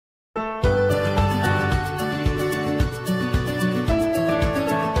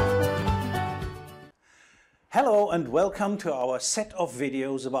Hello and welcome to our set of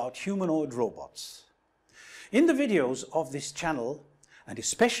videos about humanoid robots. In the videos of this channel, and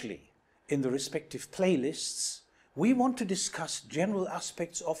especially in the respective playlists, we want to discuss general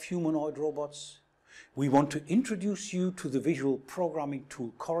aspects of humanoid robots. We want to introduce you to the visual programming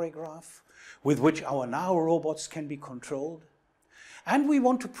tool Choreograph, with which our Now robots can be controlled. And we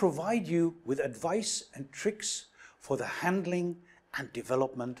want to provide you with advice and tricks for the handling and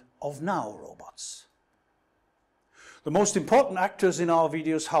development of Now robots. The most important actors in our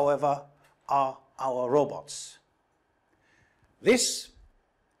videos, however, are our robots. This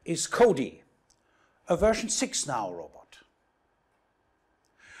is Cody, a version 6 Now robot.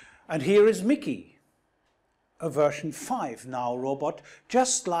 And here is Mickey, a version 5 Now robot,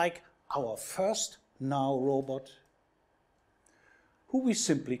 just like our first Now robot, who we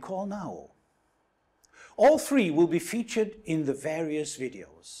simply call Now. All three will be featured in the various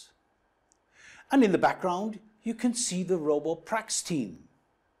videos. And in the background, you can see the Robotics team.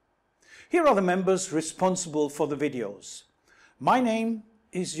 Here are the members responsible for the videos. My name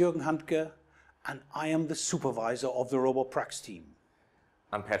is Jürgen Handke, and I am the supervisor of the Robotics team.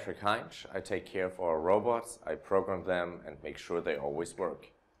 I'm Patrick Heinz. I take care of our robots, I program them and make sure they always work.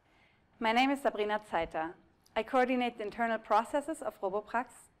 My name is Sabrina Zeiter. I coordinate the internal processes of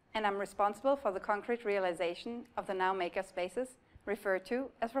Robotics, and I'm responsible for the concrete realization of the Now maker spaces, referred to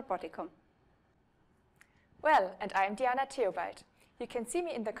as Roboticum. Well, and I'm Diana Theobald. You can see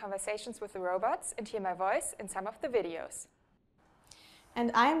me in the conversations with the robots and hear my voice in some of the videos.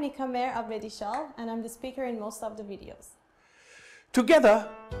 And I'm Nika Mer Abedishal, and I'm the speaker in most of the videos. Together,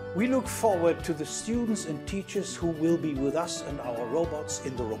 we look forward to the students and teachers who will be with us and our robots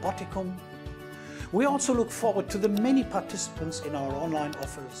in the Roboticum. We also look forward to the many participants in our online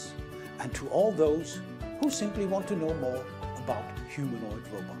offers and to all those who simply want to know more about humanoid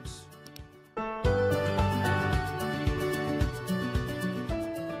robots.